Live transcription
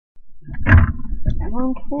I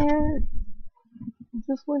don't care. I'm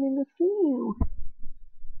just wanting to see you.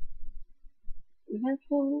 You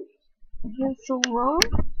have so wrong?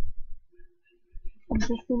 I'm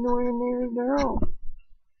just an ordinary girl.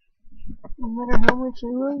 No matter how much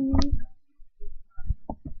you love me,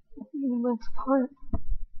 we must part.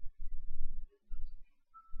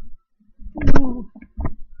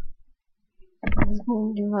 I just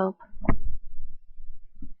won't give up.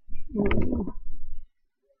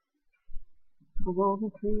 Of all the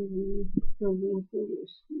crazy children through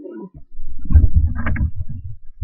this.